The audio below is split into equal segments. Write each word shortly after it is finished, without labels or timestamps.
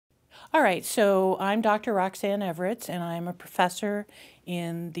All right, so I'm Dr. Roxanne Everetts, and I'm a professor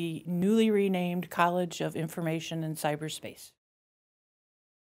in the newly renamed College of Information and Cyberspace.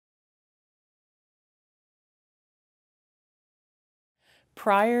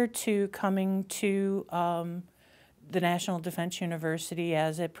 Prior to coming to the National Defense University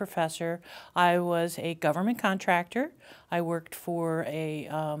as a professor, I was a government contractor. I worked for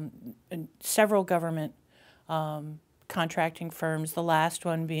several government contracting firms, the last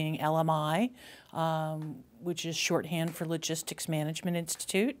one being LMI, which is shorthand for Logistics Management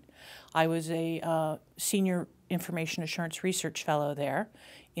Institute. I was a senior information assurance research fellow there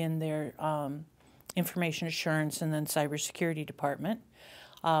in their information assurance and then cybersecurity department.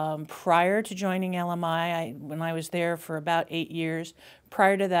 Prior to joining LMI, when I was there for about 8 years,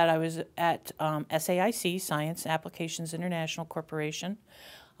 prior to that I was at SAIC, Science Applications International Corporation,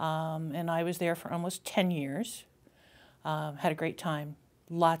 and I was there for almost 10 years. Had a great time,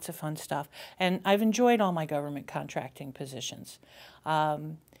 lots of fun stuff, and I've enjoyed all my government contracting positions.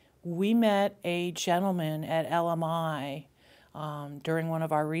 We met a gentleman at LMI during one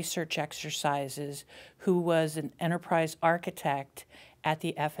of our research exercises who was an enterprise architect at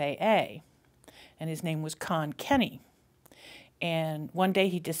the FAA, and his name was Con Kenny. And one day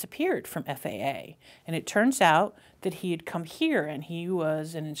he disappeared from FAA, and it turns out that he had come here, and he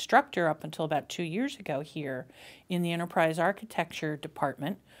was an instructor up until about 2 years ago here in the enterprise architecture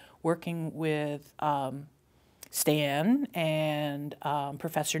department, working with Stan and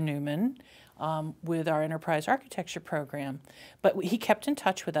Professor Newman with our enterprise architecture program. But he kept in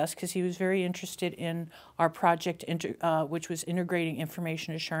touch with us because he was very interested in our project, which was integrating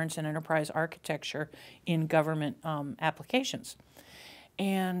information assurance and enterprise architecture in government applications.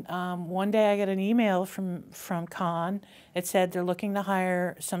 And one day I got an email from Con. It said they're looking to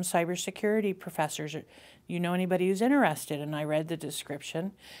hire some cybersecurity professors. You know anybody who's interested? And I read the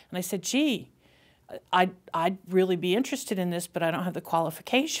description, and I said, gee, I'd really be interested in this, but I don't have the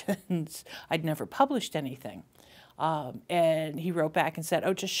qualifications. I'd never published anything. And he wrote back and said,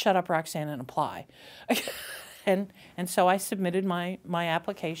 oh, just shut up, Roxanne, and apply. and so I submitted my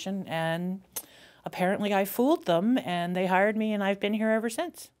application, and apparently I fooled them, and they hired me, and I've been here ever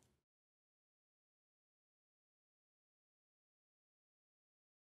since.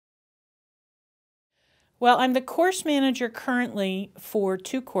 Well, I'm the course manager currently for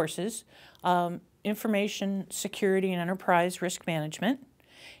 2 courses. Information Security and Enterprise Risk Management,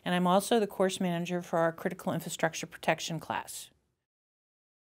 and I'm also the course manager for our Critical Infrastructure Protection class.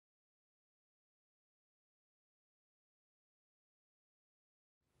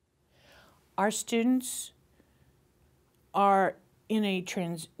 Our students are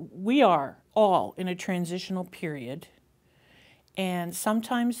we are all in a transitional period, and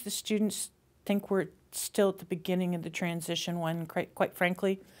sometimes the students think we're still at the beginning of the transition when, quite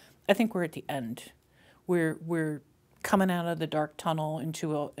frankly, I think we're at the end. We're coming out of the dark tunnel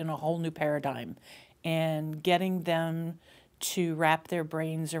into a whole new paradigm, and getting them to wrap their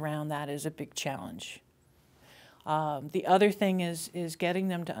brains around that is a big challenge. The other thing is getting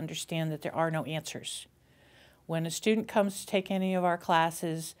them to understand that there are no answers. When a student comes to take any of our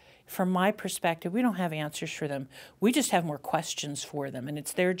classes, from my perspective, we don't have answers for them. We just have more questions for them, and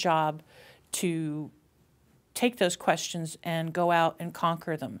it's their job to take those questions and go out and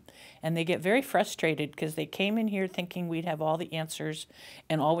conquer them. And they get very frustrated because they came in here thinking we'd have all the answers,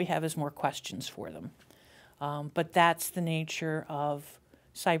 and all we have is more questions for them. But that's the nature of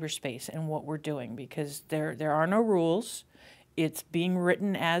cyberspace and what we're doing, because there are no rules. It's being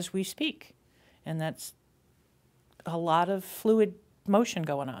written as we speak, and that's a lot of fluid motion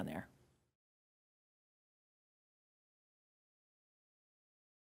going on there.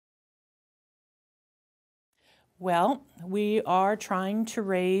 Well, we are trying to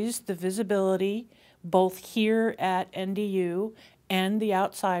raise the visibility both here at NDU and the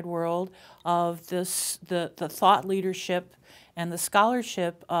outside world of the thought leadership and the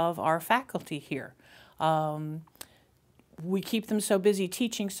scholarship of our faculty here. We keep them so busy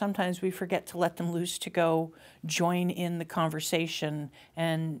teaching, sometimes we forget to let them loose to go join in the conversation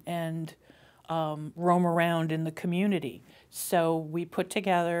and roam around in the community. So we put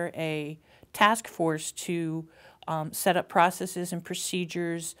together a task force to set up processes and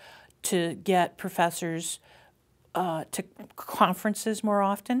procedures to get professors to conferences more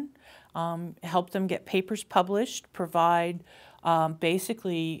often, help them get papers published, provide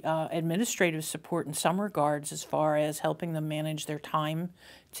basically administrative support in some regards as far as helping them manage their time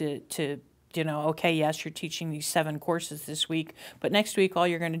to you know, okay, yes, you're teaching these 7 courses this week, but next week all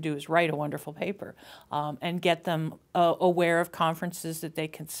you're going to do is write a wonderful paper, and get them aware of conferences that they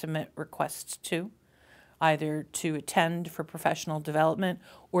can submit requests to. either to attend for professional development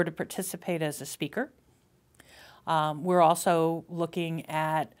or to participate as a speaker. We're also looking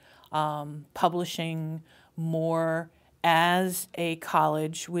at publishing more as a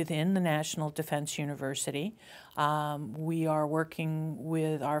college within the National Defense University. We are working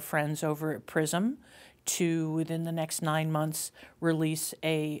with our friends over at PRISM to, within the next 9 months, release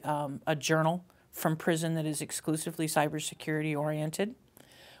a journal from prison that is exclusively cybersecurity oriented.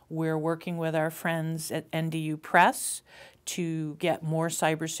 We're working with our friends at NDU Press to get more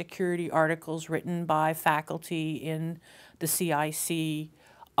cybersecurity articles written by faculty in the CIC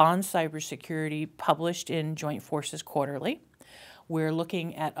on cybersecurity published in Joint Forces Quarterly. We're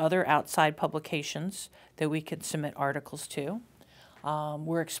looking at other outside publications that we can submit articles to.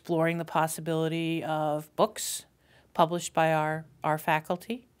 We're exploring the possibility of books published by our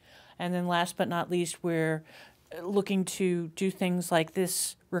faculty. And then last but not least, we're looking to do things like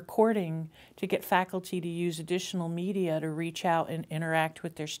this recording to get faculty to use additional media to reach out and interact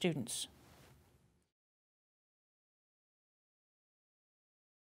with their students.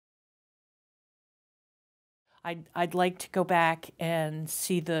 I'd like to go back and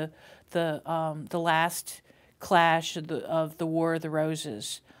see the last clash of the War of the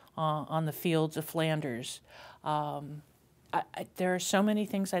Roses on the fields of Flanders. There are so many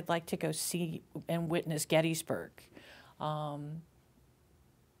things I'd like to go see and witness. Gettysburg,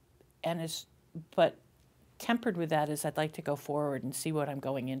 but tempered with that is I'd like to go forward and see what I'm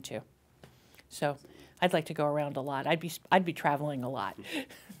going into. So I'd like to go around a lot. I'd be traveling a lot.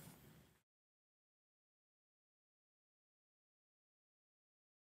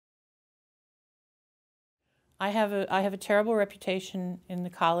 I have a terrible reputation in the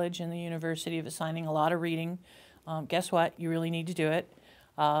college and the university of assigning a lot of reading. Guess what? You really need to do it.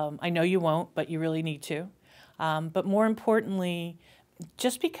 I know you won't, but you really need to. But more importantly,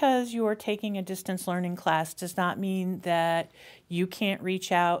 just because you are taking a distance learning class does not mean that you can't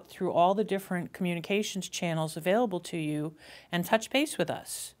reach out through all the different communications channels available to you and touch base with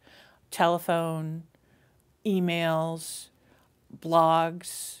us. Telephone, emails,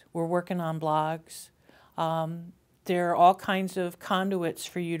 blogs. We're working on blogs. There are all kinds of conduits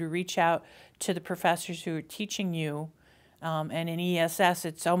for you to reach out to the professors who are teaching you. And in ESS,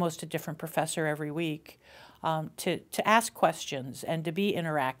 it's almost a different professor every week, to ask questions and to be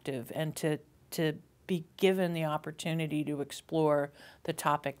interactive and to be given the opportunity to explore the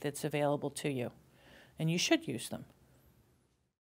topic that's available to you. And you should use them.